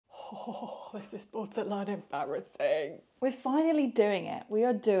Oh, this is borderline embarrassing. We're finally doing it. We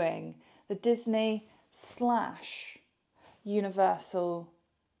are doing the Disney / Universal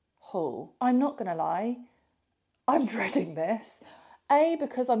haul. I'm not gonna lie, I'm dreading this. A,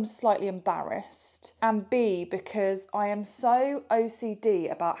 because I'm slightly embarrassed, and B, because I am so OCD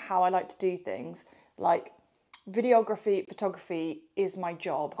about how I like to do things. Like, videography, photography is my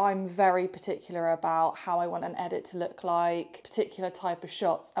job. I'm very particular about how I want an edit to look like, particular type of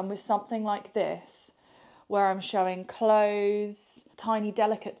shots. And with something like this, where I'm showing clothes, tiny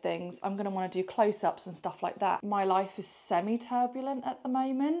delicate things, I'm gonna wanna do close-ups and stuff like that. My life is semi-turbulent at the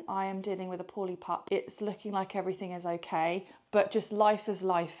moment. I am dealing with a poorly pup. It's looking like everything is okay, but just life is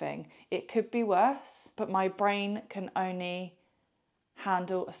lifing. It could be worse, but my brain can only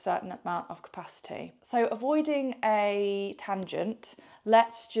handle a certain amount of capacity. So avoiding a tangent,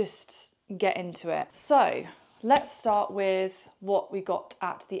 let's just get into it. So let's start with what we got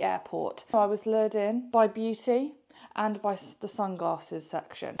at the airport. I was lured in by beauty and by the sunglasses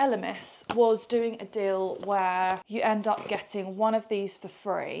section. 𝒊𝒏𝒔𝒕𝒂 was doing a deal where you end up getting one of these for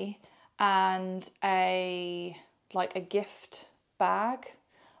free and a gift bag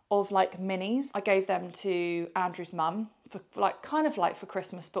of like minis. I gave them to Andrew's mum for for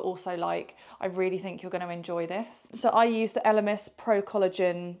Christmas, but also like, I really think you're going to enjoy this. So I used the 𝒊𝒏𝒔𝒕𝒂 Pro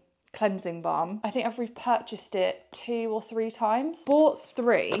Collagen cleansing balm. I think I've repurchased it 2 or 3 times. Bought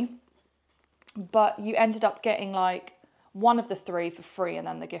 3, but you ended up getting like one of the 3 for free and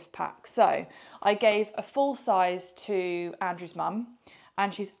then the gift pack. So I gave a full size to Andrew's mum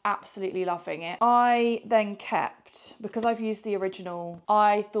and she's absolutely loving it. I then kept, because I've used the original,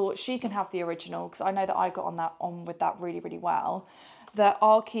 I thought she can have the original because I know that I got on with that really, really well, that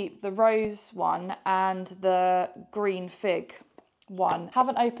I'll keep the rose one and the green fig one.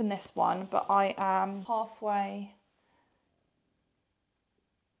 Haven't opened this one, but I am halfway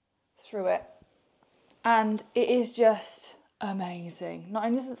through it and it is just amazing. Not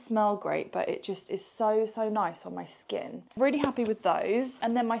only does it smell great, but it just is so nice on my skin. Really happy with those.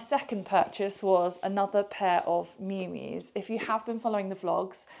 And then my second purchase was another pair of 𝒊𝒏𝒔𝒕𝒂. If you have been following the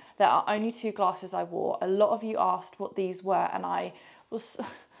vlogs, there are only 2 glasses I wore. A lot of you asked what these were and I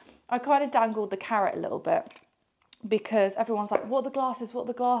kind of dangled the carrot a little bit because everyone's like, what are the glasses? What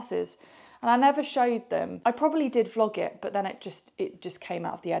are the glasses? And I never showed them. I probably did vlog it, but then it just came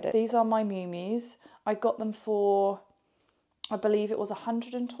out of the edit. These are my 𝒊𝒏𝒔𝒕𝒂. I got them for, I believe it was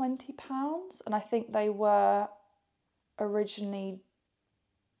 £120, and I think they were originally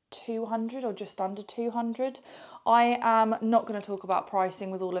 200 or just under 200. I am not going to talk about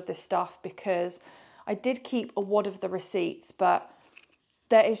pricing with all of this stuff because I did keep a wad of the receipts, but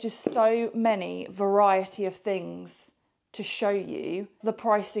there is just so many variety of things to show you. The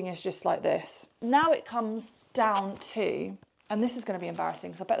pricing is just like this. Now it comes down to, and this is going to be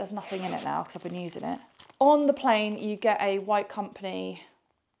embarrassing because I bet there's nothing in it now because I've been using it. On the plane, you get a White Company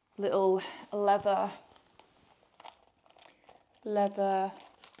little leather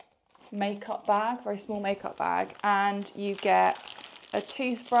makeup bag, very small makeup bag, and you get a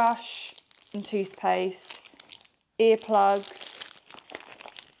toothbrush and toothpaste, earplugs,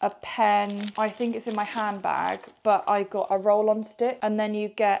 a pen. I think it's in my handbag, but I got a roll-on stick, and then you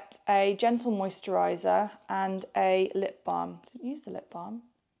get a gentle moisturiser and a lip balm. Didn't use the lip balm.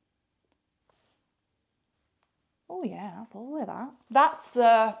 Oh yeah, that's all of that. That's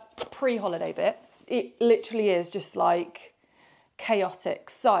the pre-holiday bits. It literally is just like chaotic.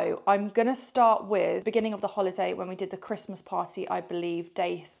 So I'm gonna start with beginning of the holiday when we did the Christmas party, I believe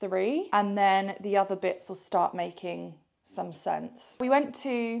day 3, and then the other bits will start making some sense. We went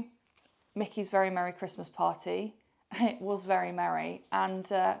to Mickey's Very Merry Christmas party. It was very merry and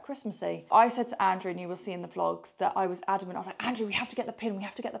Christmassy. I said to Andrew, and you will see in the vlogs, that I was adamant. I was like, Andrew, we have to get the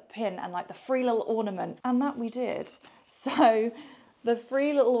pin, and like the free little ornament. And that we did. So the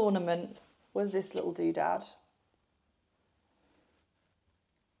free little ornament was this little doodad.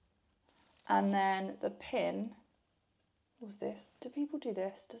 And then the pin was this. Do people do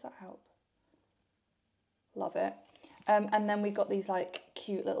this? Does that help? Love it. And then we got these like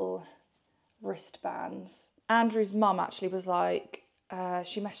cute little wristbands. Andrew's mum actually was like,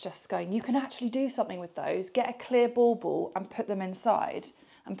 she messaged us going, you can actually do something with those. Get a clear bauble and put them inside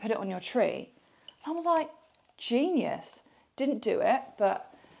and put it on your tree. And I was like, genius. Didn't do it,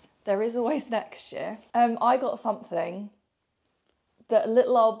 but there is always next year. I got something that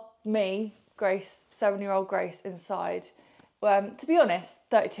little old me, Grace, 7-year-old Grace inside, to be honest,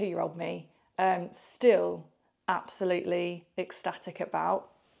 32-year-old me, still absolutely ecstatic about.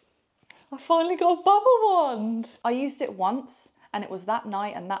 I finally got a bubble wand. I used it once and it was that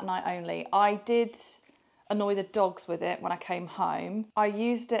night and that night only. I did annoy the dogs with it when I came home. I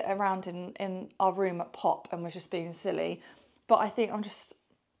used it around in our room at Pop and was just being silly. But I think I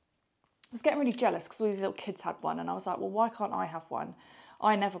was getting really jealous because all these little kids had one, and I was like, well, why can't I have one?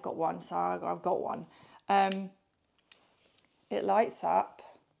 I never got one, so I've got one. It lights up.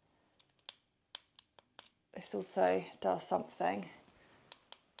 This also does something.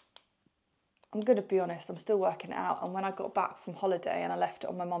 I'm going to be honest, I'm still working it out. And when I got back from holiday and I left it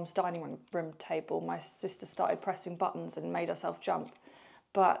on my mum's dining room table, my sister started pressing buttons and made herself jump.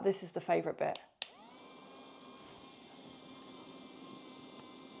 But this is the favourite bit.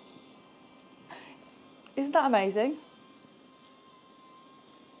 Isn't that amazing?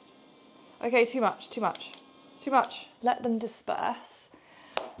 Okay, too much, too much, too much. Let them disperse.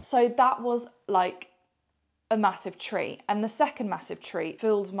 So that was like a massive treat. And the second massive treat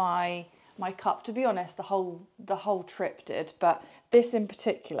filled my cup. To be honest, the whole trip did, but this in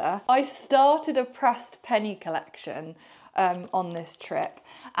particular, I started a pressed penny collection on this trip,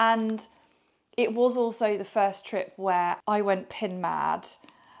 and it was also the first trip where I went pin mad.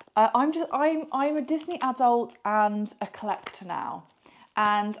 I'm a Disney adult and a collector now,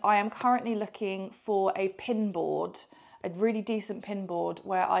 and I am currently looking for a pin board, a really decent pin board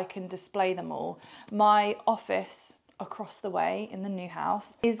where I can display them all. My office across the way in the new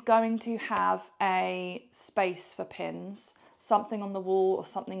house is going to have a space for pins, something on the wall or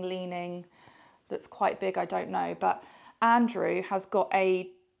something leaning that's quite big, I don't know. But Andrew has got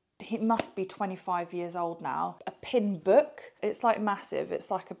he must be 25 years old now, a pin book. It's like massive,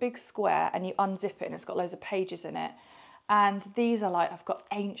 it's like a big square, and you unzip it and it's got loads of pages in it. And these are like, I've got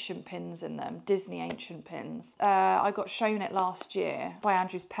ancient pins in them, Disney ancient pins. I got shown it last year by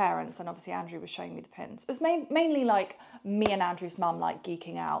Andrew's parents, and obviously Andrew was showing me the pins. It was mainly like me and Andrew's mum like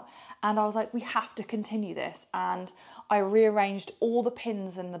geeking out. And I was like, we have to continue this. And I rearranged all the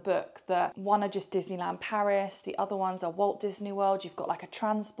pins in the book. One are just Disneyland Paris, the other ones are Walt Disney World. You've got like a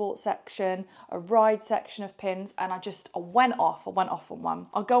transport section, a ride section of pins, and I went off on one.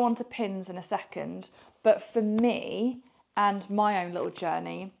 I'll go on to pins in a second, but for me, and my own little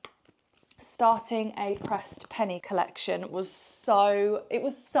journey, starting a pressed penny collection was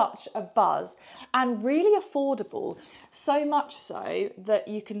such a buzz and really affordable. So much so that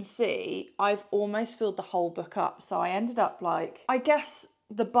you can see I've almost filled the whole book up. So I ended up like, I guess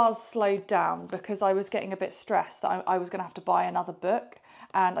the buzz slowed down because I was getting a bit stressed that I was going to have to buy another book,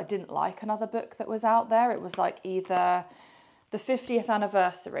 and I didn't like another book that was out there. It was like either the 50th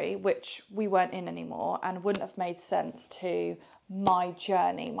anniversary, which we weren't in anymore and wouldn't have made sense to my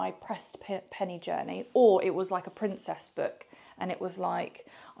journey, my pressed penny journey, or it was like a princess book, and it was like,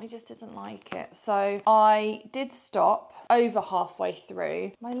 I just didn't like it. So I did stop over halfway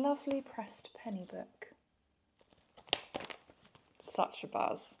through my lovely pressed penny book. Such a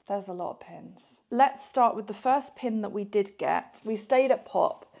buzz. There's a lot of pins. Let's start with the first pin that we did get. We stayed at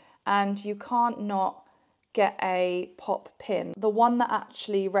Pop, and you can't not get a Pop pin. The one that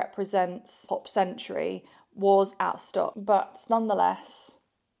actually represents Pop Century was out of stock, but nonetheless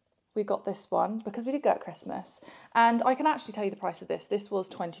we got this one because we did go at Christmas, and I can actually tell you the price of this. This was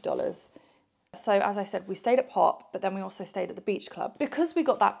 $20. So as I said, we stayed at Pop, but then we also stayed at the Beach Club. Because we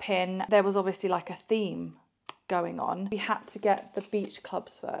got that pin, there was obviously like a theme going on. We had to get the Beach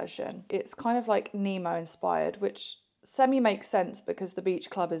Club's version. It's kind of like Nemo inspired, which semi makes sense because the Beach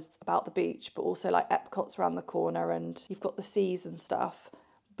Club is about the beach, but also like Epcot's around the corner and you've got the seas and stuff.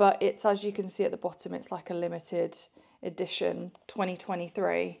 But it's, as you can see at the bottom, it's like a limited edition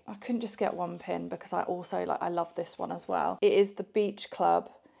 2023. I couldn't just get one pin because I love this one as well. It is the Beach Club.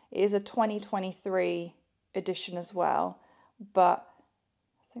 It is a 2023 edition as well, but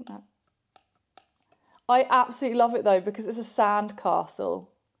I absolutely love it though because it's a sand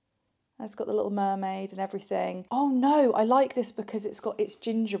castle. It's got the little mermaid and everything. Oh no, I like this because it's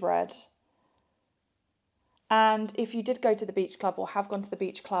gingerbread. And if you did go to the Beach Club or have gone to the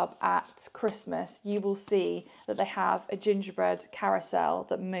Beach Club at Christmas, you will see that they have a gingerbread carousel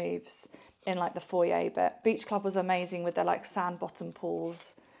that moves in like the foyer bit. Beach Club was amazing with their like sand bottom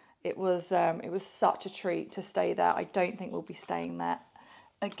pools. It was such a treat to stay there. I don't think we'll be staying there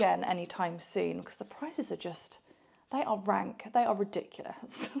again anytime soon because the prices are just, they are rank, they are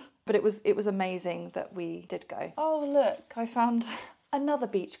ridiculous. But it was amazing that we did go. Oh look, I found another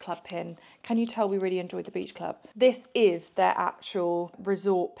Beach Club pin. Can you tell we really enjoyed the Beach Club? This is their actual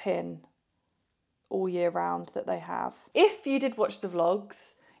resort pin all year round that they have. If you did watch the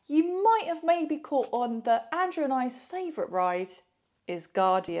vlogs, you might have maybe caught on that Andrew and I's favourite ride is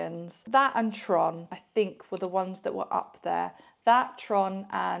Guardians. That and Tron, I think, were the ones that were up there. That, Tron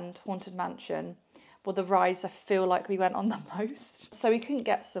and Haunted Mansion were the rides I feel like we went on the most. So we couldn't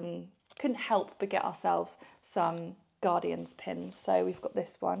get some couldn't help but get ourselves some Guardians pins. So we've got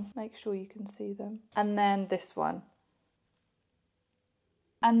this one, make sure you can see them. And then this one.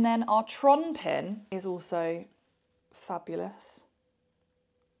 And then our Tron pin is also fabulous.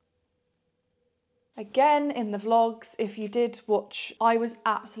 Again, in the vlogs, if you did watch, I was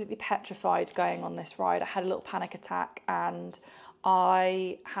absolutely petrified going on this ride. I had a little panic attack and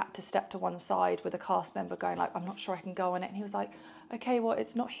I had to step to one side with a cast member going like, I'm not sure I can go on it. And he was like, okay, well,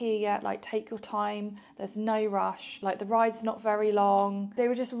 it's not here yet. Like, take your time. There's no rush. Like, the ride's not very long. They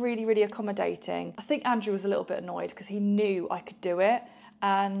were just really, really accommodating. I think Andrew was a little bit annoyed because he knew I could do it.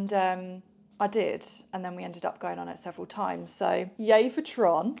 And I did. And then we ended up going on it several times. So yay for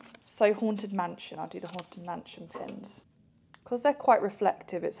Tron. So Haunted Mansion. I'll do the Haunted Mansion pins. Because they're quite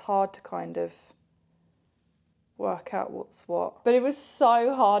reflective, it's hard to kind of work out what's what. But it was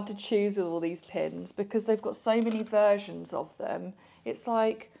so hard to choose with all these pins because they've got so many versions of them. It's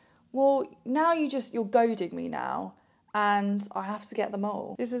like, well, now you're goading me now and I have to get them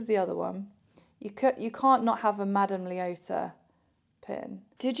all. This is the other one. You can't not have a Madame Leota pin.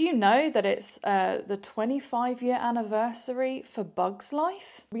 Did you know that it's the 25-year anniversary for Bug's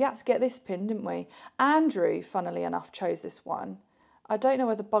Life? We had to get this pin, didn't we? Andrew, funnily enough, chose this one. I don't know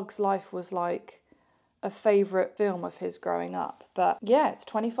whether Bug's Life was like a favourite film of his growing up, but yeah, it's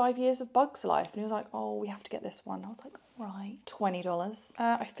 25 years of Bug's Life. And he was like, oh, we have to get this one. I was like, all right, $20.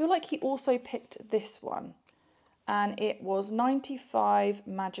 I feel like he also picked this one and it was 95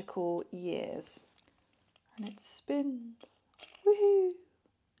 magical years and it spins. Woohoo!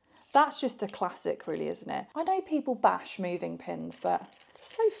 That's just a classic, really, isn't it? I know people bash moving pins, but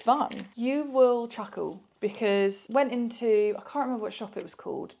it's so fun. You will chuckle because went into, I can't remember what shop it was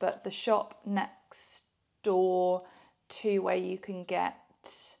called, but the shop next door to where you can get,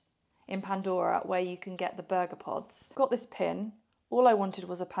 in Pandora, where you can get the burger pods. Got this pin. All I wanted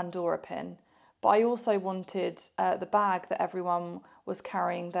was a Pandora pin, but I also wanted the bag that everyone was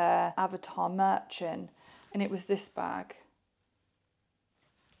carrying their Avatar merch in, and it was this bag.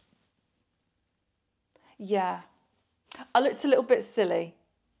 Yeah, I looked a little bit silly.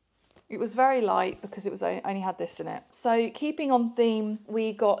 It was very light because it was only had this in it. So keeping on theme,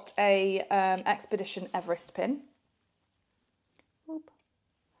 we got a Expedition Everest pin. Oop.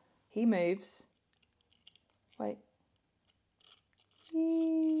 He moves. Wait.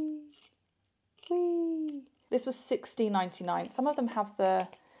 Whee. Whee. This was $16.99. Some of them have the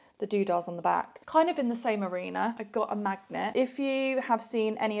doodahs on the back. Kind of in the same arena, I got a magnet. If you have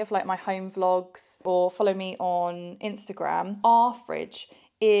seen any of like my home vlogs or follow me on Instagram, our fridge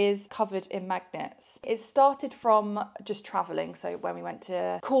is covered in magnets. It started from just traveling. So when we went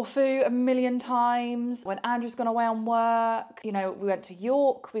to Corfu a million times, when Andrew's gone away on work, you know, we went to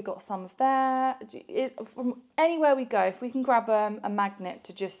York, we got some of there. From anywhere we go, if we can grab a magnet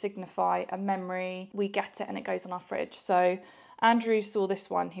to just signify a memory, we get it and it goes on our fridge. So Andrew saw this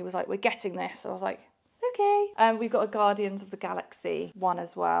one, he was like, we're getting this. I was like, okay. We've got a Guardians of the Galaxy one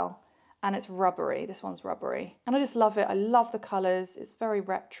as well. And it's rubbery, this one's rubbery. And I just love it, I love the colours, it's very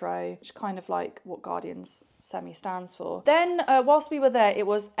retro, which is kind of like what Guardians Semi stands for. Then, whilst we were there, it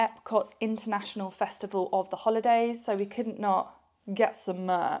was Epcot's International Festival of the Holidays, so we couldn't not get some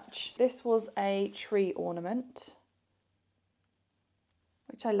merch. This was a tree ornament,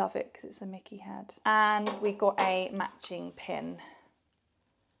 which I love it because it's a Mickey head. And we got a matching pin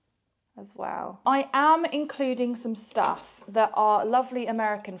as well. I am including some stuff that our lovely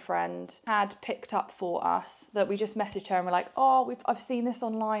American friend had picked up for us that we just messaged her and we're like, oh, I've seen this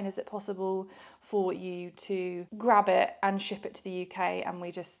online. Is it possible for you to grab it and ship it to the UK? And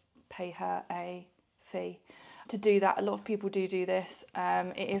we just pay her a fee to do that. A lot of people do this.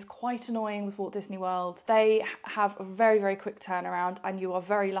 It is quite annoying with Walt Disney World. They have a very, very quick turnaround and you are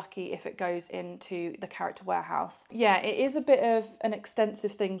very lucky if it goes into the character warehouse. Yeah, it is a bit of an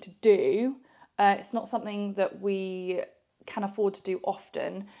extensive thing to do. It's not something that we can afford to do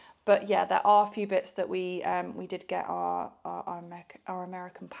often, but yeah, there are a few bits that we did get our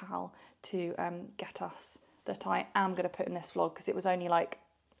American pal to get us that I am going to put in this vlog because it was only like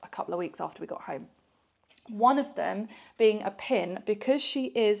a couple of weeks after we got home. One of them being a pin, because she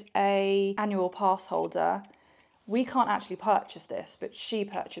is an annual pass holder, we can't actually purchase this, but she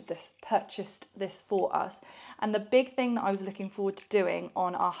purchased this for us. And the big thing that I was looking forward to doing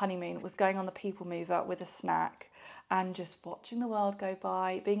on our honeymoon was going on the People Mover with a snack and just watching the world go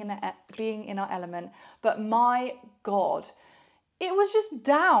by, being in our element. But my God, it was just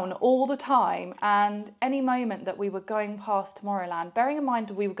down all the time, and any moment that we were going past Tomorrowland, bearing in mind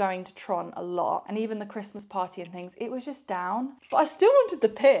we were going to Tron a lot, and even the Christmas party and things, it was just down. But I still wanted the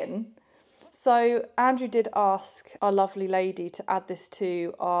pin. So Andrew did ask our lovely lady to add this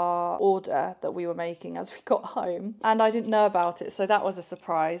to our order that we were making as we got home, and I didn't know about it, so that was a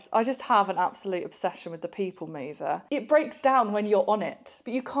surprise. I just have an absolute obsession with the people mover. It breaks down when you're on it,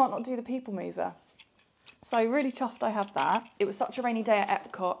 but you can't not do the people mover. So really chuffed I have that. It was such a rainy day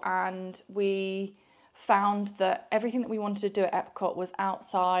at Epcot, and we found that everything that we wanted to do at Epcot was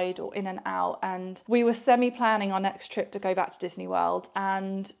outside or in and out, and we were semi-planning our next trip to go back to Disney World,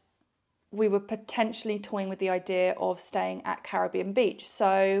 and we were potentially toying with the idea of staying at Caribbean Beach.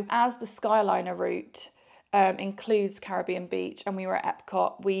 So as the Skyliner route includes Caribbean Beach and we were at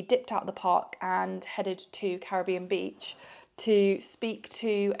Epcot, we dipped out of the park and headed to Caribbean Beach to speak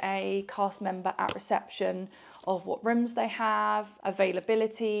to a cast member at reception of what rooms they have,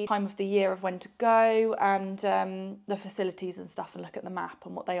 availability, time of the year of when to go, and the facilities and stuff, and look at the map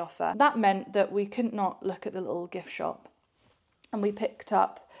and what they offer. That meant that we couldn't not look at the little gift shop, and we picked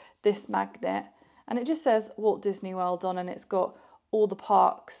up this magnet, and it just says Walt Disney World on, and it's got all the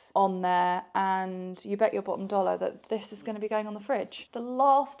parks on there, and you bet your bottom dollar that this is going to be going on the fridge. The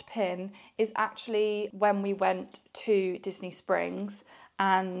last pin is actually when we went to Disney Springs,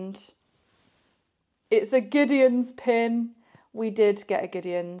 and it's a Gideon's pin. We did get a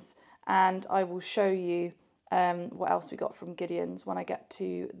Gideon's, and I will show you what else we got from Gideon's when I get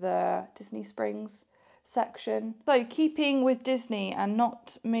to the Disney Springs section. So keeping with Disney and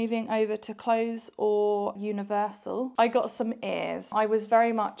not moving over to clothes or Universal, I got some ears. I was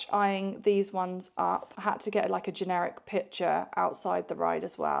very much eyeing these ones up. I had to get like a generic picture outside the ride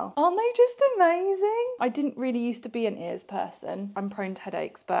as well. Aren't they just amazing? I didn't really used to be an ears person. I'm prone to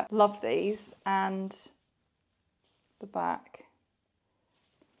headaches, but love these. And the back.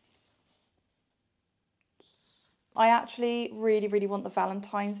 I actually really want the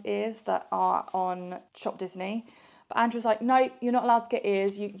Valentine's ears that are on Shop Disney. But Andrew's like, no, you're not allowed to get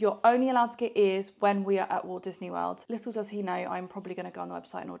ears. You're only allowed to get ears when we are at Walt Disney World. Little does he know, I'm probably going to go on the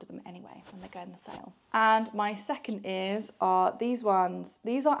website and order them anyway when they go in the sale. And my second ears are these ones.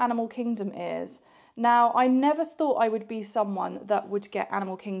 These are Animal Kingdom ears. Now, I never thought I would be someone that would get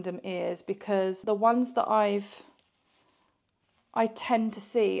Animal Kingdom ears, because the ones that I tend to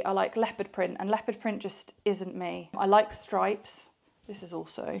see are like leopard print, and leopard print just isn't me. I like stripes. This is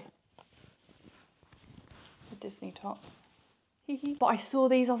also a Disney top. But I saw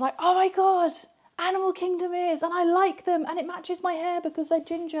these, I was like, oh my God, Animal Kingdom ears, and I like them, and it matches my hair because they're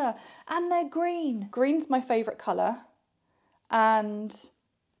ginger and they're green. Green's my favourite colour, and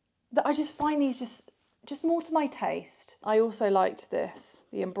I just find these just more to my taste. I also liked this,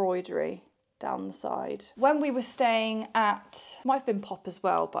 the embroidery down the side. When we were staying at, might have been Pop as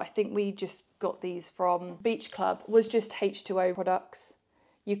well, but I think we just got these from Beach Club, was just H2O products.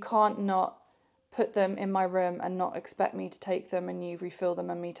 You can't not put them in my room and not expect me to take them, and you refill them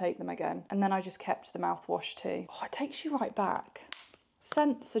and me take them again. And then I just kept the mouthwash too. Oh, it takes you right back.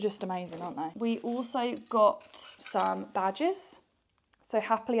 Scents are just amazing, aren't they? We also got some badges. So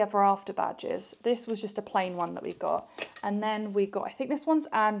Happily Ever After badges. This was just a plain one that we got. And then we got, I think this one's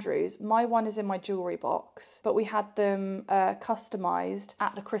Andrew's. My one is in my jewellery box, but we had them customised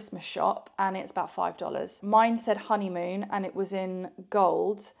at the Christmas shop, and it's about $5. Mine said Honeymoon, and it was in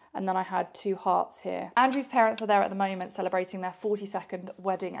gold. And then I had 2 hearts here. Andrew's parents are there at the moment celebrating their 42nd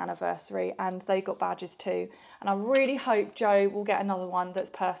wedding anniversary, and they got badges too. And I really hope Jo will get another one that's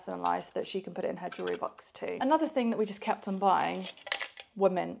personalised so that she can put it in her jewellery box too. Another thing that we just kept on buying were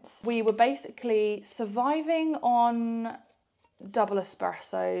mints. We were basically surviving on double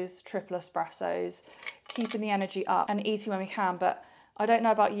espressos, triple espressos, keeping the energy up and eating when we can. But I don't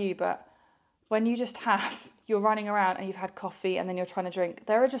know about you, but when you just have, you're running around and you've had coffee and then you're trying to drink,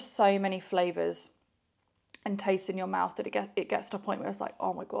 there are just so many flavours and tastes in your mouth that it gets to a point where it's like,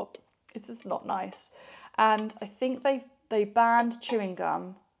 oh my God, this is not nice. And I think they banned chewing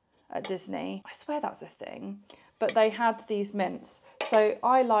gum at Disney. I swear that was a thing. But they had these mints. So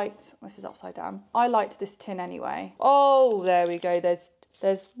I liked, this is upside down, I liked this tin anyway. Oh, there we go. There's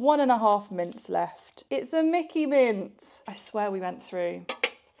 1.5 mints left. It's a Mickey mint. I swear we went through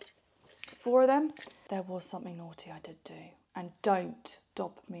 4 of them. There was something naughty I did do. And don't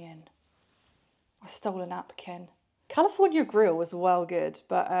dob me in. I stole a napkin. California Grill was well good,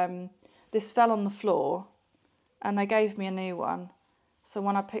 but this fell on the floor and they gave me a new one. So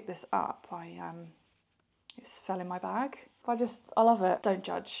when I picked this up, it fell in my bag. I love it. Don't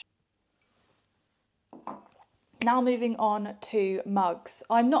judge. Now moving on to mugs.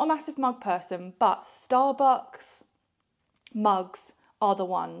 I'm not a massive mug person, but Starbucks mugs are the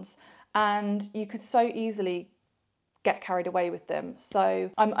ones. And you could so easily get carried away with them.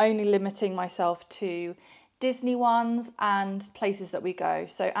 So I'm only limiting myself to Disney ones and places that we go.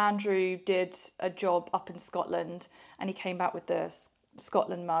 So Andrew did a job up in Scotland and he came back with the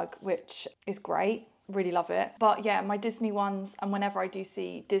Scotland mug, which is great. Really love it. But yeah, my Disney ones, and whenever I do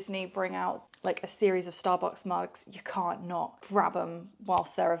see Disney bring out like a series of Starbucks mugs, you can't not grab them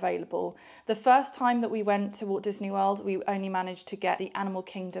whilst they're available. The first time that we went to Walt Disney World, we only managed to get the Animal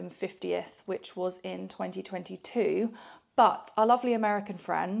Kingdom 50th, which was in 2022. But our lovely American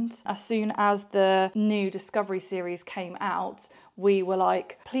friend, as soon as the new Discovery series came out, we were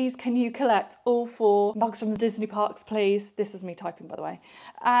like, please can you collect all 4 mugs from the Disney parks, please? This was me typing, by the way.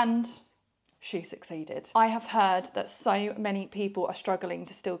 And she succeeded. I have heard that so many people are struggling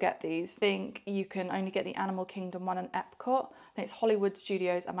to still get these. I think you can only get the Animal Kingdom one and Epcot. I think it's Hollywood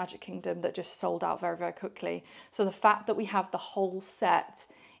Studios and Magic Kingdom that just sold out very, very quickly. So the fact that we have the whole set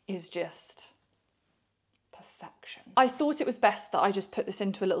is just perfection. I thought it was best that I just put this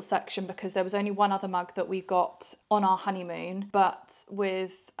into a little section because there was only one other mug that we got on our honeymoon, but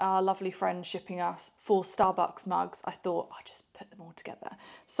with our lovely friend shipping us 4 Starbucks mugs, I thought I'll just put them all together.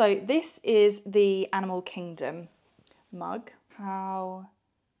 So this is the Animal Kingdom mug. How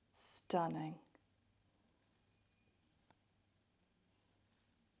stunning.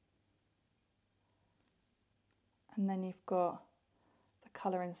 And then you've got the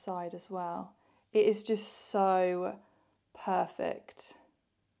colour inside as well. It is just so perfect.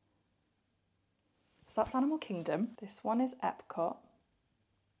 So that's Animal Kingdom. This one is Epcot.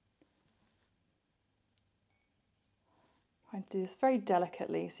 I do this very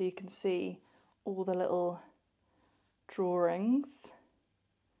delicately so you can see all the little drawings.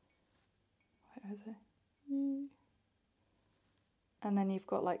 Where is it? And then you've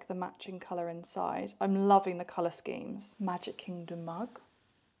got like the matching colour inside. I'm loving the colour schemes. Magic Kingdom mug.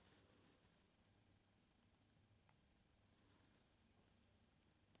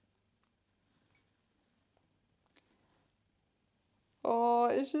 Oh,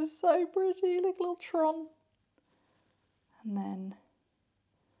 it's just so pretty, like a little Tron. And then,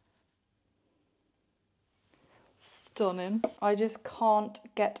 stunning. I just can't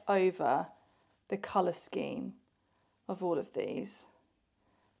get over the colour scheme of all of these.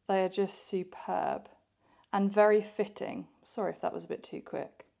 They are just superb and very fitting. Sorry if that was a bit too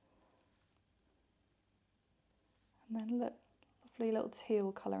quick. And then look. Little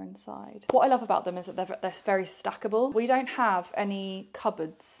teal colour inside. What I love about them is that they're very stackable. We don't have any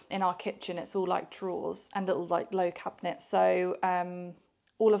cupboards in our kitchen. It's all like drawers and little like low cabinets. So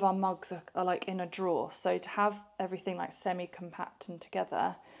all of our mugs are like in a drawer. So to have everything like semi-compact and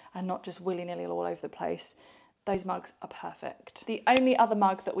together and not just willy-nilly all over the place, those mugs are perfect. The only other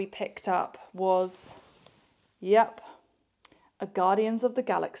mug that we picked up was, yep, a Guardians of the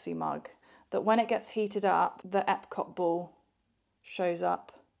Galaxy mug that when it gets heated up, the Epcot ball shows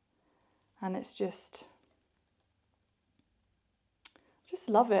up and it's just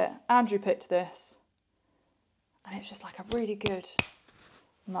love it. Andrew picked this and it's just like a really good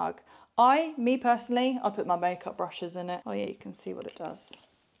mug. Me personally, I'll put my makeup brushes in it. Oh yeah, you can see what it does.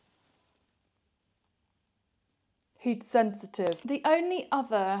 Heat sensitive. The only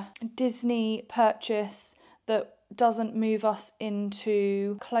other Disney purchase that doesn't move us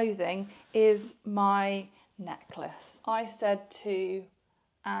into clothing is my necklace. I said to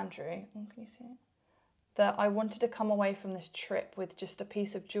Andrew, can you see it? That I wanted to come away from this trip with just a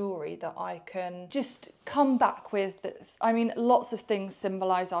piece of jewellery that I can just come back with. I mean, lots of things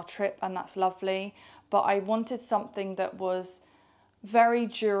symbolise our trip and that's lovely, but I wanted something that was very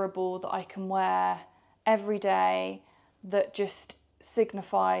durable that I can wear every day, that just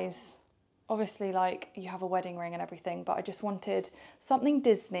signifies, obviously, like you have a wedding ring and everything, but I just wanted something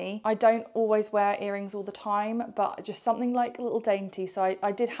Disney. I don't always wear earrings all the time, but just something like a little dainty. So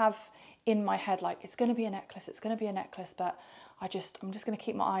I did have in my head, like, it's gonna be a necklace, but I'm just gonna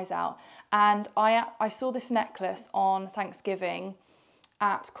keep my eyes out. And I saw this necklace on Thanksgiving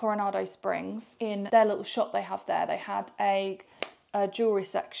at Coronado Springs in their little shop they have there. They had a jewellery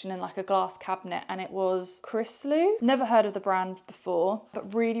section in like a glass cabinet and it was Chrisley. Never heard of the brand before,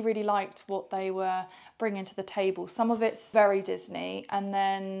 but really, really liked what they were bringing to the table. Some of it's very Disney and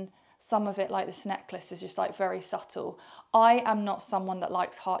then some of it, like this necklace, is just like very subtle. I am not someone that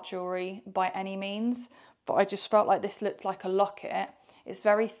likes heart jewellery by any means, but I just felt like this looked like a locket. It's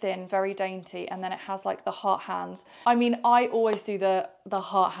very thin, very dainty, and then it has like the heart hands. I mean, I always do the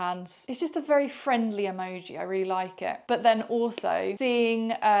heart hands. It's just a very friendly emoji. I really like it. But then also seeing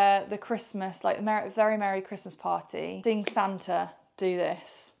the Christmas, like the Very Merry Christmas Party, seeing Santa do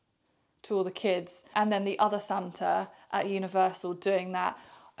this to all the kids, and then the other Santa at Universal doing that,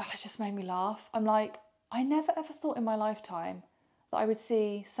 it just made me laugh. I'm like, I never ever thought in my lifetime that I would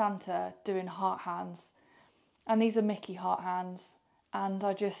see Santa doing heart hands. And these are Mickey heart hands. And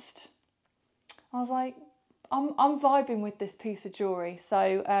I was like, I'm vibing with this piece of jewellery.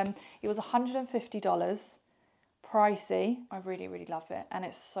 So it was $150, pricey. I really, really love it. And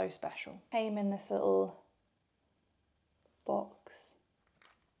it's so special. Came in this little box.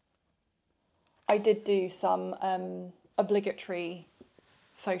 I did do some obligatory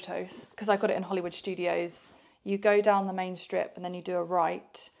photos because I got it in Hollywood Studios. You go down the main strip and then you do a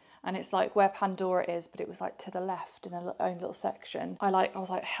right, and it's like where Pandora is, but it was like to the left in a own little section. I was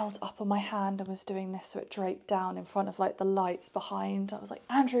like held up on my hand and was doing this so it draped down in front of like the lights behind. I was like,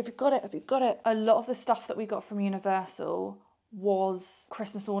 Andrew, have you got it? Have you got it? A lot of the stuff that we got from Universal was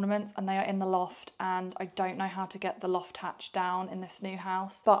Christmas ornaments, and they are in the loft, and I don't know how to get the loft hatch down in this new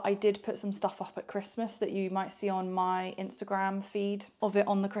house, but I did put some stuff up at Christmas that you might see on my Instagram feed of it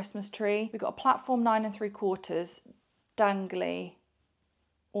on the Christmas tree. We got a platform 9 3/4 dangly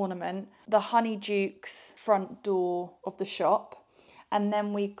ornament, the Honey Duke's front door of the shop, and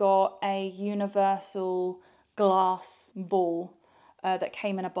then we got a Universal glass ball that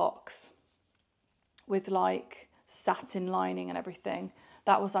came in a box with like satin lining and everything.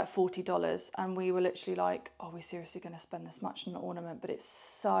 That was like $40, and we were literally like, are we seriously going to spend this much on an ornament? But it's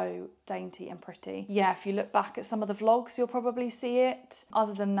so dainty and pretty. Yeah, if you look back at some of the vlogs, you'll probably see it.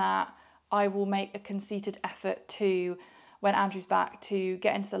 Other than that, I will make a conceited effort to, when Andrew's back, to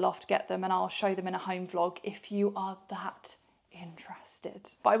get into the loft, get them, and I'll show them in a home vlog if you are that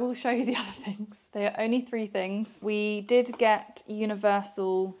interested. But I will show you the other things. They are only 3 things. We did get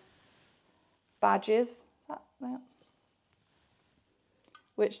Universal badges.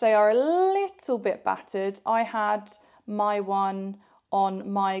 Which they are a little bit battered. I had my one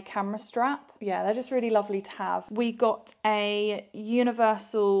on my camera strap. Yeah, they're just really lovely to have. We got a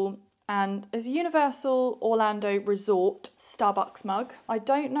Universal Orlando Resort Starbucks mug. I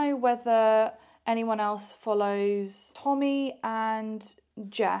don't know whether anyone else follows Tommy and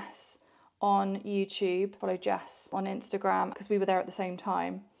Jess on YouTube. Follow Jess on Instagram because we were there at the same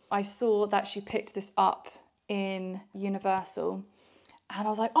time. I saw that she picked this up in Universal, and I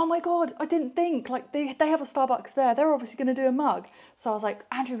was like, oh my God, I didn't think, like they have a Starbucks there. They're obviously gonna do a mug. So I was like,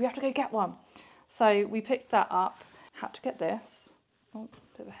 Andrew, we have to go get one. So we picked that up. Had to get this. Oh,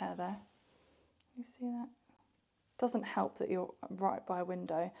 bit of hair there. You see that? Doesn't help that you're right by a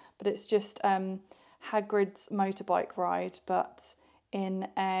window, but it's just Hagrid's motorbike ride, but in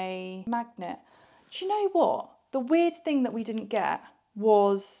a magnet. Do you know what? The weird thing that we didn't get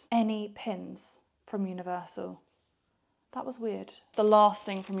was any pins from Universal. That was weird. The last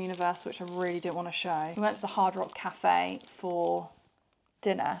thing from Universal, which I really didn't want to show, we went to the Hard Rock Cafe for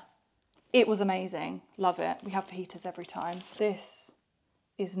dinner. It was amazing. Love it. We have fajitas every time. This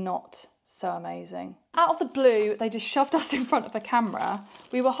is not so amazing. Out of the blue, they just shoved us in front of a camera.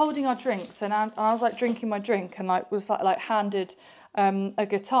 We were holding our drinks, and I was like drinking my drink, and was like handed a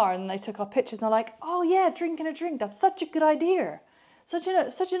guitar, and they took our pictures, and they're like, oh yeah, drinking a drink. That's such a good idea.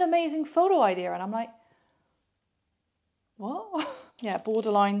 Such an amazing photo idea. And I'm like, what? Yeah,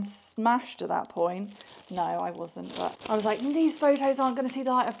 borderline smashed at that point. No, I wasn't, but I was like, these photos aren't going to see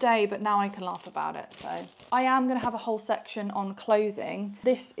the light of day, but now I can laugh about it. So I am going to have a whole section on clothing.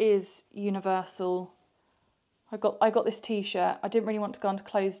 This is Universal. I got this t-shirt. I didn't really want to go into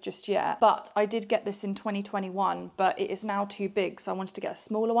clothes just yet, but I did get this in 2021, but it is now too big, so I wanted to get a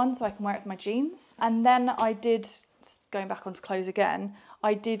smaller one so I can wear it with my jeans. And then I did, going back onto clothes again,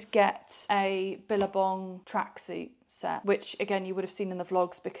 I did get a Billabong tracksuit set, which again you would have seen in the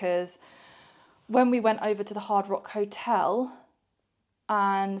vlogs, because when we went over to the Hard Rock Hotel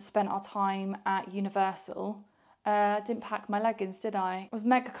and spent our time at Universal, I didn't pack my leggings, did I? It was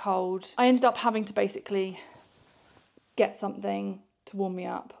mega cold. I ended up having to basically get something to warm me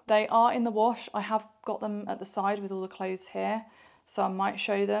up. They are in the wash. I have got them at the side with all the clothes here, so I might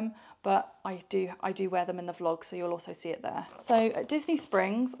show them, but I do wear them in the vlog, so you'll also see it there. So at Disney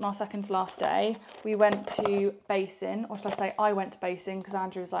Springs, on our second to last day, we went to Basin, or should I say I went to Basin, because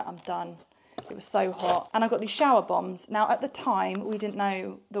Andrew was like, I'm done. It was so hot. And I got these shower bombs. Now at the time, we didn't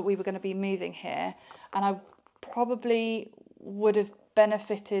know that we were going to be moving here, and I probably would have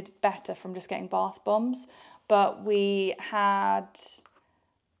benefited better from just getting bath bombs, but we had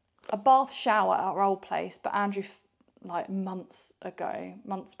a bath shower at our old place, but Andrew, like months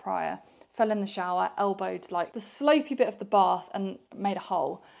prior, fell in the shower, elbowed like the slopey bit of the bath and made a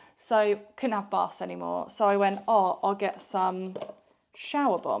hole. So couldn't have baths anymore. So I went, oh, I'll get some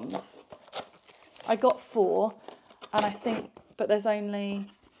shower bombs. I got 4, and I think, but there's only,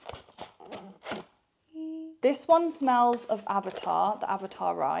 this one smells of Avatar, the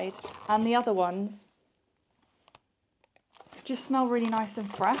Avatar ride, and the other ones, just smell really nice and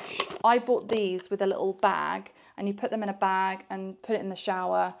fresh. I bought these with a little bag, and you put them in a bag and put it in the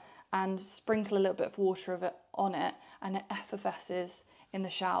shower and sprinkle a little bit of water of it on it, and it effervesces in the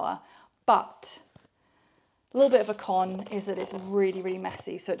shower. But a little bit of a con is that it's really, really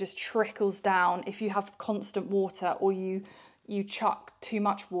messy, so it just trickles down. If you have constant water or you chuck too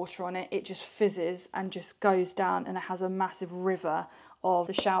much water on it, it just fizzes and just goes down, and it has a massive river of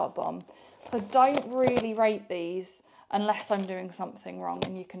the shower bomb. So don't really rate these unless I'm doing something wrong,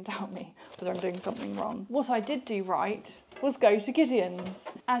 and you can tell me whether I'm doing something wrong. What I did do right was go to Gideon's.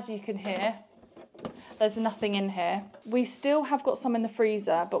 As you can hear, there's nothing in here. We still have got some in the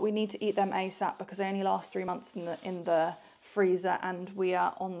freezer, but we need to eat them ASAP because they only last 3 months in the freezer, and we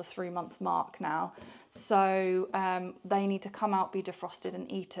are on the 3-month mark now. So they need to come out, be defrosted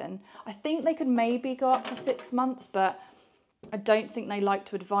and eaten. I think they could maybe go up to 6 months, but I don't think they like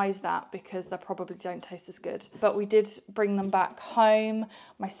to advise that because they probably don't taste as good. But we did bring them back home.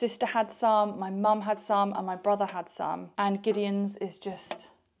 My sister had some, my mum had some, and my brother had some. And Gideon's is just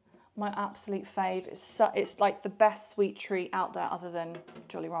my absolute fave. It's like the best sweet treat out there other than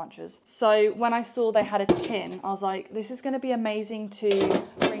Jolly Ranchers. So when I saw they had a tin, I was like, this is going to be amazing to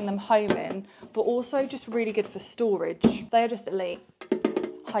bring them home in, but also just really good for storage. They are just elite.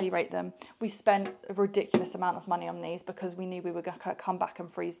 Highly rate them. We spent a ridiculous amount of money on these because we knew we were going to come back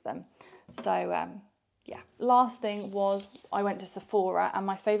and freeze them. So yeah. Last thing was I went to Sephora, and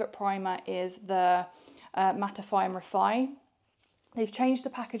my favourite primer is the Mattify and Refine. They've changed the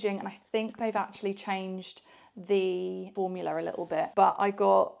packaging, and I think they've actually changed the formula a little bit. But I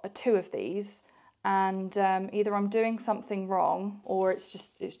got 2 of these, and either I'm doing something wrong or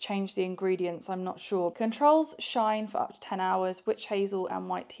it's changed the ingredients, I'm not sure. Controls shine for up to 10 hours, witch hazel and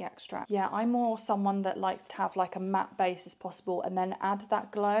white tea extract. Yeah, I'm more someone that likes to have like a matte base as possible and then add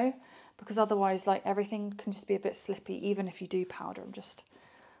that glow, because otherwise like everything can just be a bit slippy even if you do powder. I'm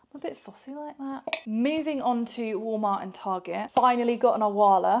a bit fussy like that. Moving on to Walmart and Target. Finally got an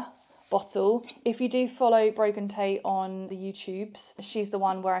𝒊𝒏𝒔𝒕𝒂 bottle. If you do follow 𝒊𝒏𝒔𝒕𝒂 on the YouTubes, she's the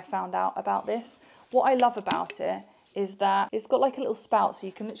one where I found out about this. What I love about it is that it's got like a little spout, so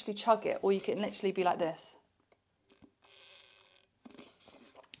you can literally chug it, or you can literally be like this.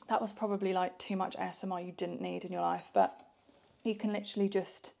 That was probably like too much ASMR you didn't need in your life, but you can literally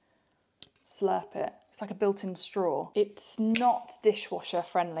just slurp it. It's like a built-in straw. It's not dishwasher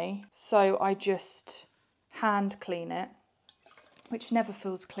friendly, so I just hand clean it, which never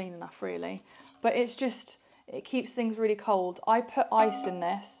feels clean enough really, but it keeps things really cold. I put ice in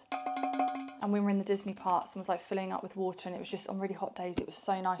this, and we were in the Disney parks and was like filling up with water, and it was just on really hot days, it was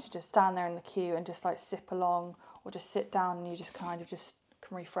so nice to just stand there in the queue and just like sip along, or just sit down and you just kind of just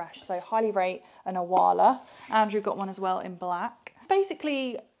can refresh. So highly rate an 𝒊𝒏𝒔𝒕𝒂. Andrew got one as well in black.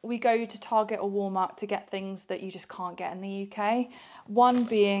 Basically, we go to Target or Walmart to get things that you just can't get in the UK. One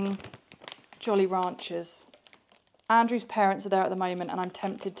being Jolly Ranchers. Andrew's parents are there at the moment, and I'm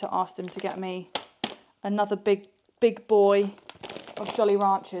tempted to ask them to get me another big boy of Jolly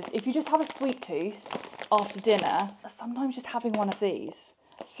Ranchers. If you just have a sweet tooth after dinner, sometimes just having one of these,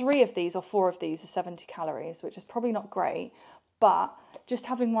 3 of these or 4 of these are 70 calories, which is probably not great, but just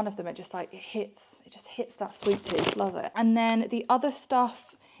having one of them, it just hits that sweet tooth. Love it. And then the other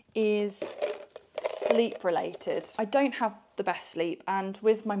stuff is sleep related. I don't have the best sleep, and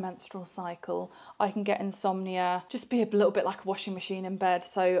with my menstrual cycle I can get insomnia, just be a little bit like a washing machine in bed,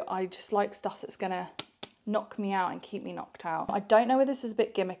 so I just like stuff that's gonna knock me out and keep me knocked out. I don't know whether this is a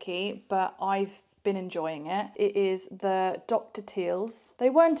bit gimmicky, but I've been enjoying it. It is the 𝒊𝒏𝒔𝒕𝒂. They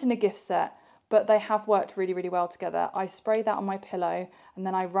weren't in a gift set, but they have worked really, really well together. I spray that on my pillow, and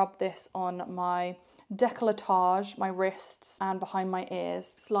then I rub this on my décolletage, my wrists and behind my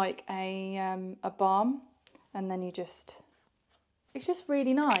ears. It's like a balm, and then it's just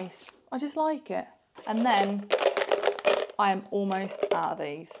really nice. I just like it. And then I am almost out of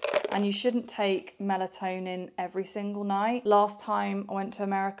these. And you shouldn't take melatonin every single night. Last time I went to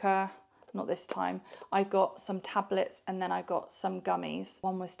America, not this time, I got some tablets and then I got some gummies.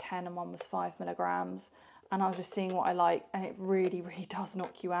 One was 10 and one was 5 milligrams. And I was just seeing what I like, and it really, really does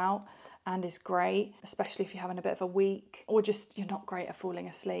knock you out and is great, especially if you're having a bit of a week or just you're not great at falling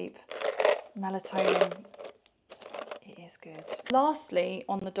asleep. Melatonin, it is good. Lastly,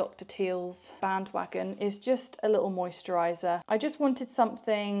 on the 𝒊𝒏𝒔𝒕𝒂's bandwagon is just a little moisturiser. I just wanted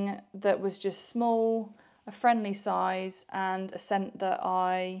something that was just small, a friendly size, and a scent that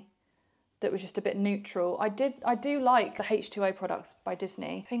was just a bit neutral. I do like the H2O products by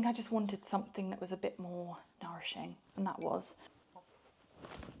Disney. I think I just wanted something that was a bit more nourishing, and that was.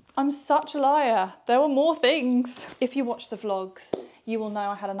 I'm such a liar. There were more things. If you watch the vlogs, you will know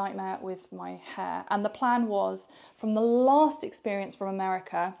I had a nightmare with my hair. And the plan was, from the last experience from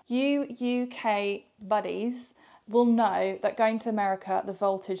America, you UK buddies will know that going to America, the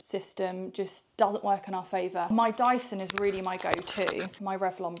voltage system just doesn't work in our favour. My Dyson is really my go-to, my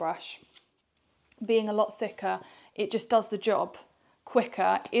Revlon brush. Being a lot thicker, it just does the job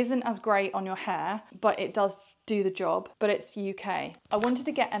quicker. Isn't as great on your hair, but it does do the job, but it's UK. I wanted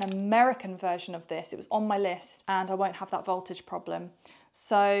to get an American version of this. It was on my list and I won't have that voltage problem.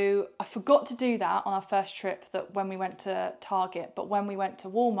 So I forgot to do that on our first trip when we went to Target, but when we went to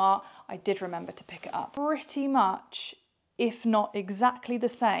Walmart, I did remember to pick it up. Pretty much, if not exactly the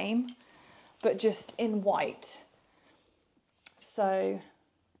same, but just in white. So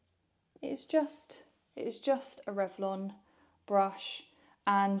it's just a Revlon brush,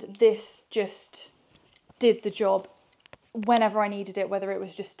 and this just did the job whenever I needed it, whether it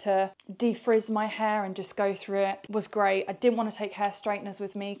was just to defrizz my hair and just go through it. Was great. I didn't want to take hair straighteners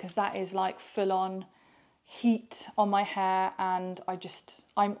with me because that is like full on heat on my hair, and I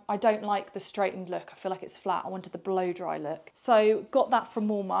don't like the straightened look. I feel like it's flat. I wanted the blow dry look. So got that from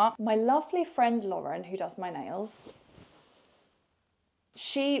Walmart. My lovely friend Lauren, who does my nails,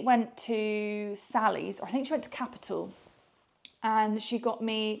 she went to Sally's, or I think she went to Capital, and she got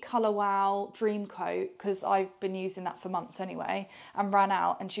me Colour Wow Dream Coat because I've been using that for months anyway, and ran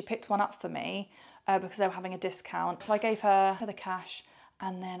out, and she picked one up for me because they were having a discount. So I gave her the cash,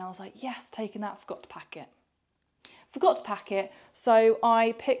 and then I was like, yes, taking that, forgot to pack it. So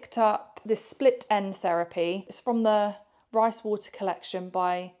I picked up this Split End Therapy. It's from the Rice Water collection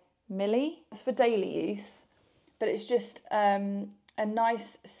by Millie. It's for daily use, but it's just a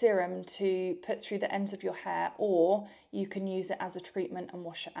nice serum to put through the ends of your hair, or you can use it as a treatment and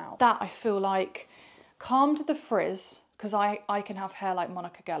wash it out. That I feel like calmed the frizz, because I can have hair like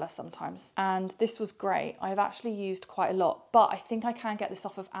Monica Geller sometimes, and this was great. I've actually used quite a lot, but I think I can get this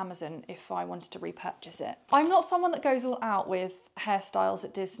off of Amazon if I wanted to repurchase it. I'm not someone that goes all out with hairstyles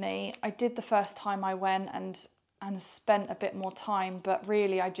at Disney. I did the first time I went and spent a bit more time, but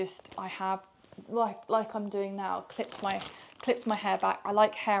really I have, like I'm doing now, clipped my hair back. I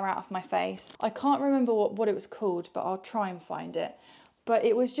like hair out of my face. I can't remember what it was called, but I'll try and find it. But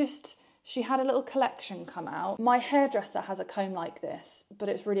it was just, she had a little collection come out. My hairdresser has a comb like this, but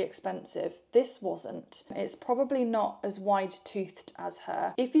it's really expensive. This wasn't. It's probably not as wide toothed as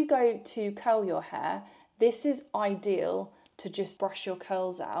her. If you go to curl your hair, this is ideal to just brush your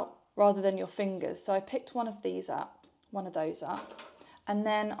curls out rather than your fingers. So I picked one of those up, and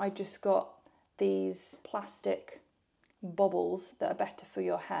then I just got these plastic bobbles that are better for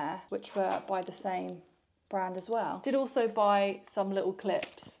your hair, which were by the same brand as well. Did also buy some little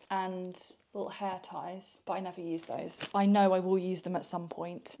clips and little hair ties, but I never use those. I know I will use them at some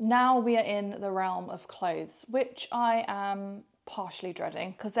point. Now we are in the realm of clothes, which I am partially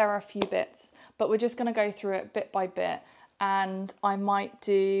dreading because there are a few bits, but we're just going to go through it bit by bit, and I might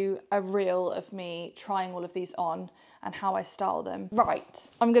do a reel of me trying all of these on and how I style them. Right,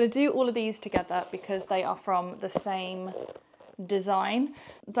 I'm going to do all of these together because they are from the same design.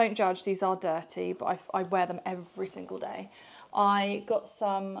 Don't judge, these are dirty, but I wear them every single day. I got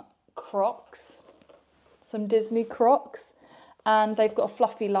some Crocs, some Disney Crocs, and they've got a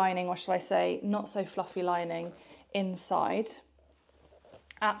fluffy lining, or should I say not so fluffy lining inside.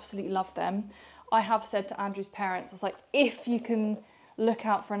 Absolutely love them. I have said to Andrew's parents, I was like, if you can look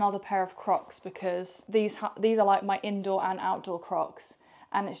out for another pair of Crocs, because these are like my indoor and outdoor Crocs,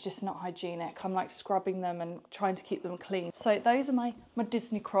 and it's just not hygienic. I'm like scrubbing them and trying to keep them clean. So those are my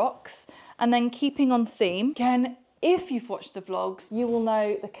Disney Crocs. And then keeping on theme, again, if you've watched the vlogs, you will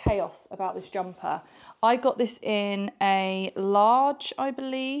know the chaos about this jumper. I got this in a large, I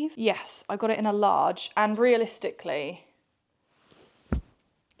believe. Yes, I got it in a large, and realistically,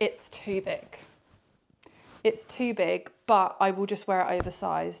 it's too big. It's too big, but I will just wear it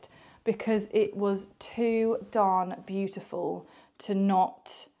oversized because it was too darn beautiful to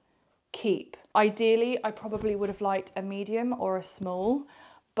not keep. Ideally, I probably would have liked a medium or a small,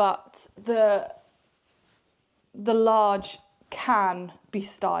 but the large can be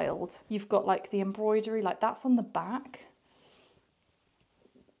styled. You've got like the embroidery, like that's on the back,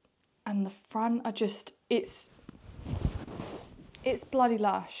 and the front are just, it's bloody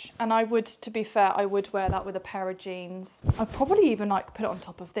lush. And I would, to be fair, I would wear that with a pair of jeans. I'd probably even like put it on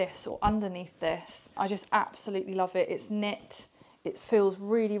top of this or underneath this. I just absolutely love it. It's knit. It feels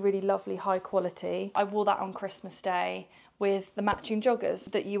really, really lovely, high quality. I wore that on Christmas Day with the matching joggers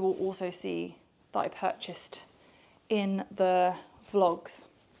that you will also see that I purchased in the vlogs,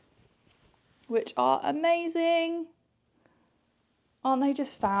 which are amazing. Aren't they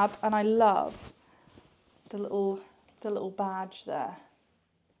just fab? And I love the little the little badge there.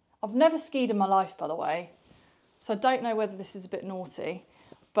 I've never skied in my life, by the way, so I don't know whether this is a bit naughty,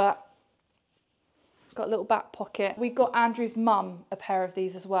 but got a little back pocket. We got Andrew's mum a pair of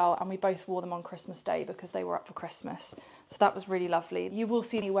these as well, and we both wore them on Christmas Day because they were up for Christmas. So that was really lovely. You will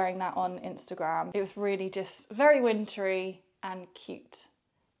see me wearing that on Instagram. It was really just very wintry and cute.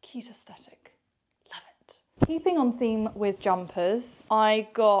 Cute aesthetic. Love it. Keeping on theme with jumpers, I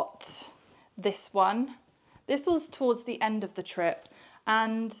got this one. This was towards the end of the trip,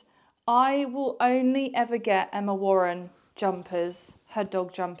 and I will only ever get Emma Warren jumpers, her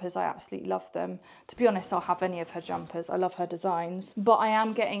dog jumpers. I absolutely love them. To be honest, I'll have any of her jumpers. I love her designs, but I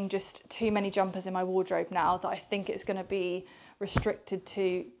am getting just too many jumpers in my wardrobe now that I think it's going to be restricted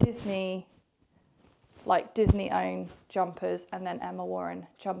to Disney, like Disney owned jumpers, and then Emma Warren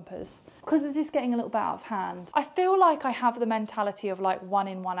jumpers, because it's just getting a little bit out of hand. I feel like I have the mentality of like one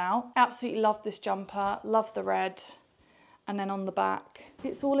in, one out. Absolutely love this jumper, love the red. And then on the back,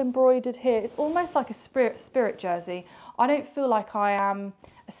 it's all embroidered here. It's almost like a spirit jersey. I don't feel like I am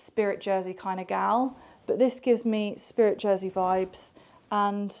a spirit jersey kind of gal, but this gives me spirit jersey vibes.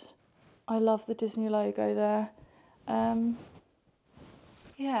 And I love the Disney logo there.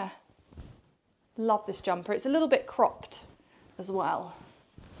 Yeah, love this jumper. It's a little bit cropped as well,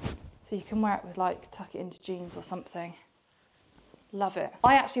 so you can wear it with like, tuck it into jeans or something. Love it.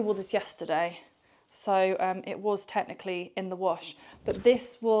 I actually wore this yesterday. So it was technically in the wash, but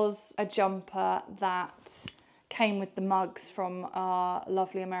this was a jumper that came with the mugs from our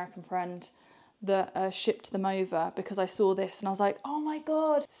lovely American friend that shipped them over, because I saw this and I was like, oh my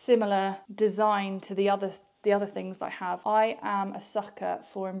God, similar design to the other things that I have. I am a sucker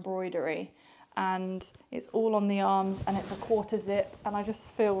for embroidery, and it's all on the arms and it's a quarter zip, and I just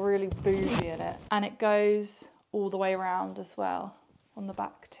feel really bougie in it. And it goes all the way around as well on the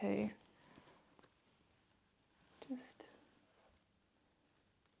back too.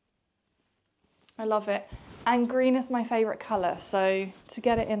 I love it. And green is my favourite colour, so to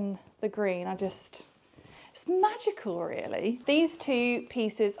get it in the green, it's magical really. These two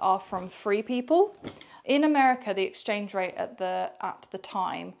pieces are from Free People. In America, the exchange rate at the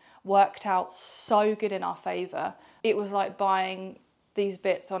time worked out so good in our favour. It was like buying these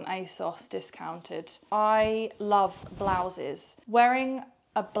bits on ASOS discounted. I love blouses. Wearing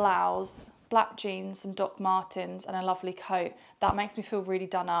a blouse, black jeans, some Doc Martens and a lovely coat, that makes me feel really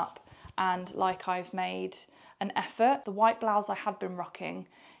done up and like I've made an effort. The white blouse I had been rocking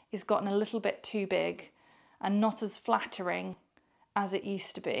is gotten a little bit too big and not as flattering as it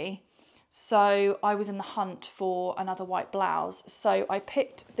used to be. So I was in the hunt for another white blouse. So I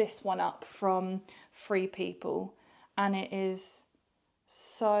picked this one up from Free People, and it is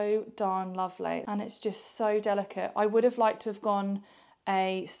so darn lovely and it's just so delicate. I would have liked to have gone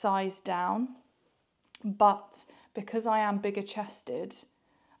a size down, but because I am bigger chested,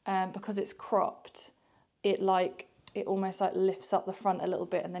 because it's cropped, it almost like lifts up the front a little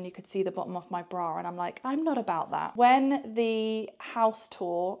bit, and then you could see the bottom of my bra, and I'm like, I'm not about that. When the house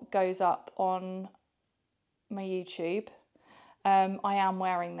tour goes up on my YouTube, I am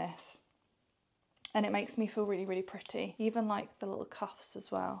wearing this, and it makes me feel really, really pretty. Even like the little cuffs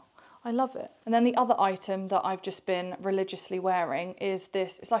as well. I love it. And then the other item that I've just been religiously wearing is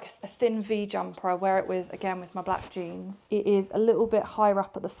this. It's like a thin V jumper. I wear it with my black jeans. It is a little bit higher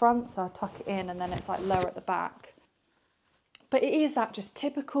up at the front, so I tuck it in, and then it's like lower at the back. But it is that just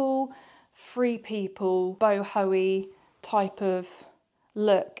typical Free People, boho-y type of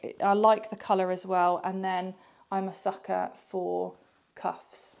look. I like the colour as well, and then I'm a sucker for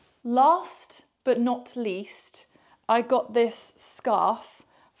cuffs. Last but not least, I got this scarf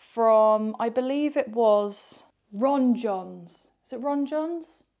from, I believe it was Ron John's. Is it Ron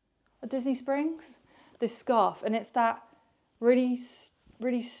John's at Disney Springs? This scarf, and it's that really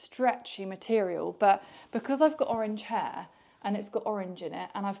stretchy material, but because I've got orange hair and it's got orange in it,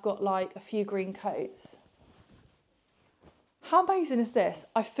 and I've got like a few green coats. How amazing is this?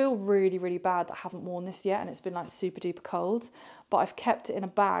 I feel really, really bad that I haven't worn this yet, and it's been like super duper cold, but I've kept it in a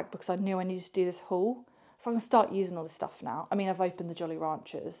bag because I knew I needed to do this haul. So I'm gonna start using all this stuff now. I mean, I've opened the Jolly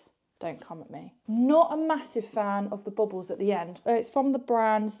Ranchers. Don't come at me. Not a massive fan of the baubles at the end. It's from the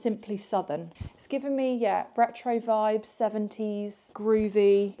brand Simply Southern. It's given me, yeah, retro vibes, 70s,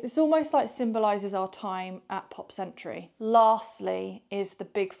 groovy. It's almost like symbolises our time at Pop Century. Lastly is the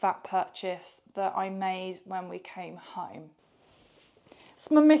big fat purchase that I made when we came home.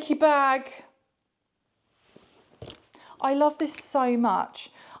 It's my Mickey bag. I love this so much.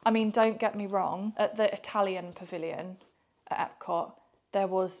 I mean, don't get me wrong, at the Italian pavilion at Epcot, there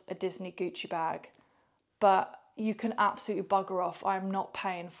was a Disney Gucci bag, but you can absolutely bugger off. I'm not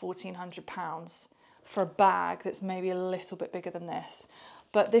paying £1,400 for a bag that's maybe a little bit bigger than this.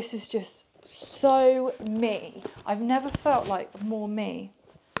 But this is just so me. I've never felt like more me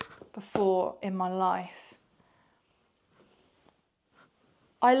before in my life.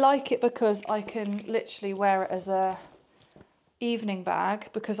 I like it because I can literally wear it as a evening bag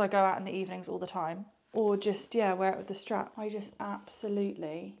because I go out in the evenings all the time, or just, yeah, wear it with the strap. I just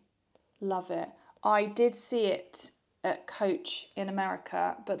absolutely love it. I did see it at Coach in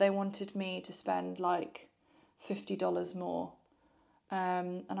America, but they wanted me to spend like $50 more.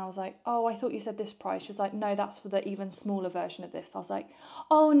 And I was like, oh, I thought you said this price. She was like, no, that's for the even smaller version of this. I was like,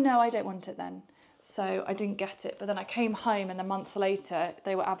 oh no, I don't want it then. So I didn't get it. But then I came home and a month later,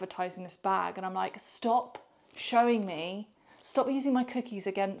 they were advertising this bag. And I'm like, stop showing me, stop using my cookies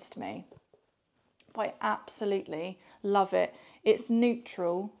against me. But I absolutely love it. It's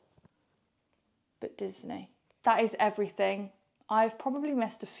neutral, but Disney. That is everything. I've probably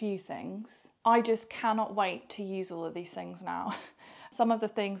missed a few things. I just cannot wait to use all of these things now. Some of the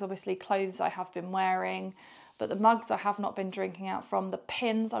things, obviously clothes I have been wearing, but the mugs I have not been drinking out from. The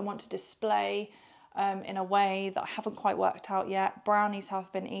pins I want to display in a way that I haven't quite worked out yet. Brownies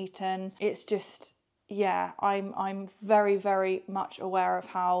have been eaten. It's just, yeah, I'm very, very much aware of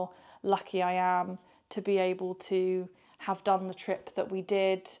how lucky I am to be able to have done the trip that we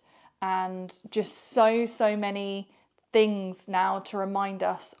did, and just so many things now to remind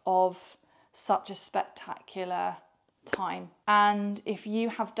us of such a spectacular time. And if you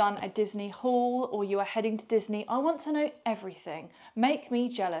have done a Disney haul or you are heading to Disney, I want to know everything. Make me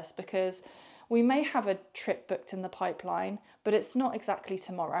jealous, because we may have a trip booked in the pipeline, but it's not exactly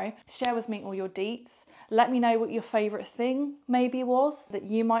tomorrow. Share with me all your deets. Let me know what your favourite thing maybe was that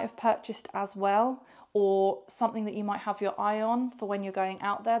you might have purchased as well, or something that you might have your eye on for when you're going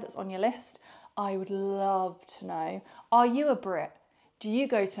out there that's on your list. I would love to know. Are you a Brit? Do you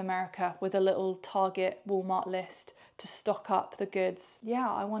go to America with a little Target, Walmart list to stock up the goods? Yeah,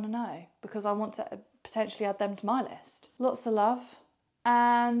 I want to know, because I want to potentially add them to my list. Lots of love,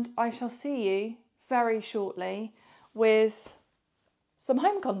 and I shall see you very shortly with some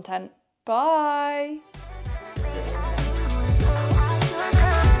home content. Bye.